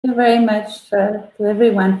Thank you very much to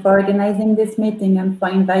everyone for organizing this meeting and for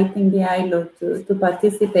inviting the ILO to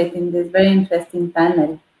participate in this very interesting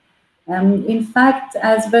panel. In fact,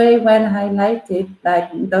 as very well highlighted by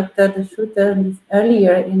Dr. De Schutter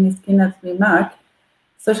earlier in his keynote remark,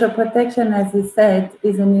 social protection, as he said,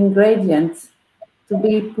 is an ingredient to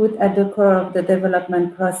be put at the core of the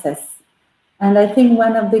development process. And I think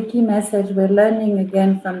one of the key messages we're learning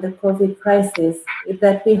again from the COVID crisis is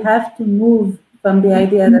that we have to move from the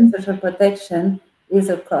idea that social protection is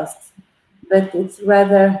a cost, but it's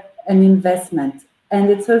rather an investment. And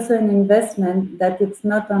it's also an investment that it's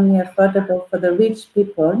not only affordable for the rich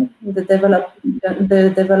people, the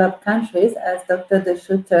developed countries, as Dr. De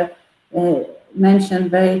Schutter mentioned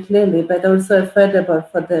very clearly, but also affordable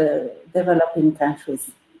for the developing countries.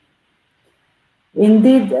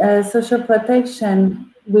 Indeed, social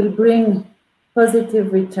protection will bring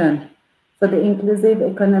positive return for the inclusive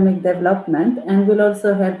economic development and will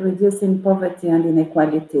also help reducing poverty and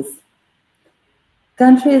inequalities.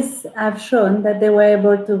 Countries have shown that they were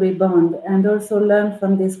able to rebound and also learn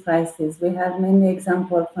from this crisis. We have many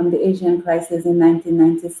examples from the Asian crisis in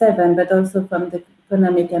 1997, but also from the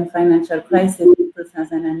economic and financial crisis in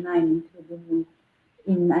 2009, including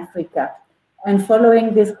in Africa. And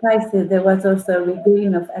following this crisis, there was also a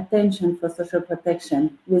regain of attention for social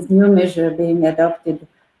protection, with new measures being adopted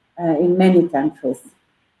in many countries.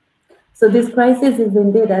 So this crisis is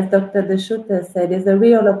indeed, as Dr. De Schutter said, is a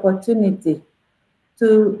real opportunity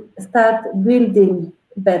to start building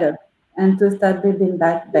better and to start building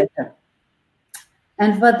back better.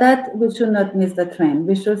 And for that, we should not miss the train.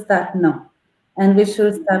 We should start now, and we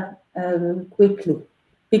should start quickly,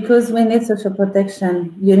 because we need social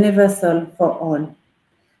protection universal for all.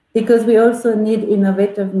 Because we also need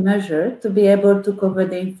innovative measures to be able to cover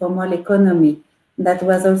the informal economy that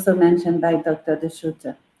was also mentioned by Dr. De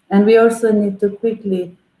Schutter. And we also need to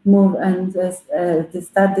quickly move and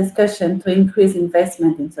start discussion to increase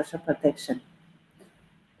investment in social protection.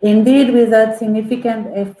 Indeed, without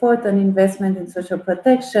significant effort on investment in social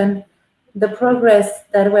protection, the progress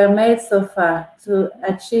that were made so far to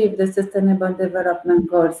achieve the Sustainable Development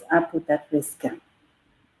Goals are put at risk.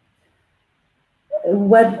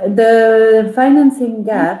 What the financing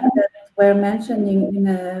gap that we're mentioning in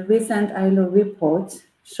a recent ILO report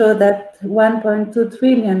show that $1.2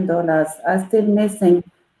 trillion are still missing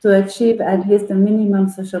to achieve at least the minimum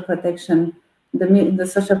social protection, the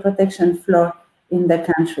social protection floor in the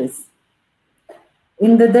countries.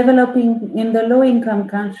 In the low-income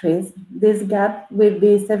countries, this gap will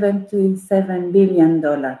be $77 billion,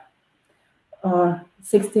 or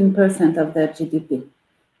 16% of their GDP.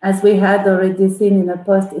 As we had already seen in the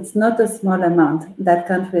past, it's not a small amount that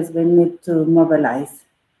countries will need to mobilize.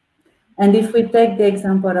 And if we take the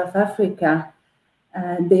example of Africa,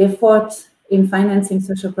 the effort in financing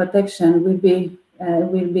social protection will be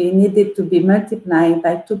needed to be multiplied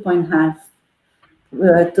by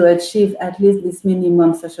 2.5 to achieve at least this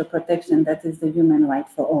minimum social protection that is the human right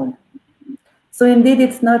for all. So indeed,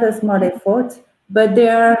 it's not a small effort, but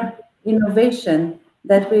there are innovations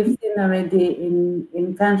that we've seen already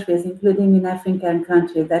in countries, including in African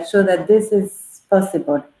countries, that show that this is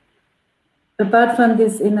possible. Apart from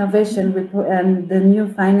this innovation and the new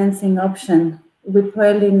financing option, we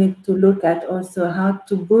probably need to look at also how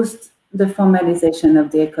to boost the formalization of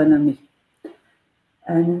the economy.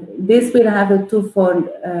 And this will have a twofold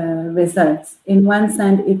result. In one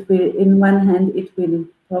hand, it will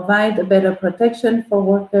provide a better protection for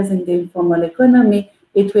workers in the informal economy.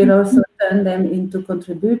 It will also turn them into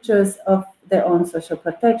contributors of their own social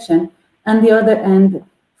protection. On the other hand,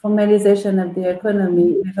 formalization of the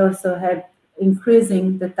economy will also help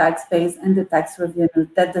increasing the tax base and the tax revenue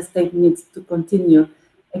that the state needs to continue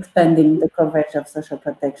expanding the coverage of social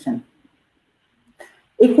protection.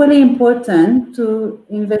 Equally important to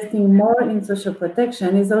investing more in social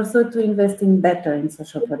protection is also to investing better in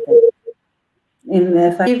social protection.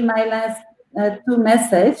 If I give my last two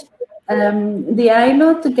messages, the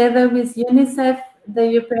ILO, together with UNICEF, the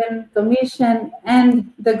European Commission,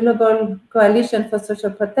 and the Global Coalition for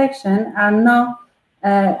Social Protection are now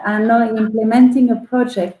implementing a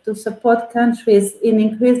project to support countries in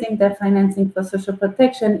increasing their financing for social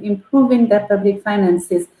protection, improving their public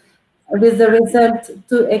finances, with the result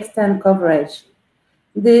to extend coverage.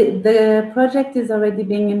 The project is already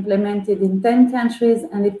being implemented in 10 countries,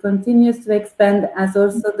 and it continues to expand as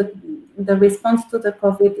also the response to the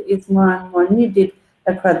COVID is more and more needed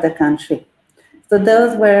across the country. So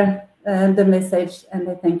those were the message, and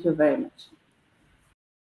I thank you very much.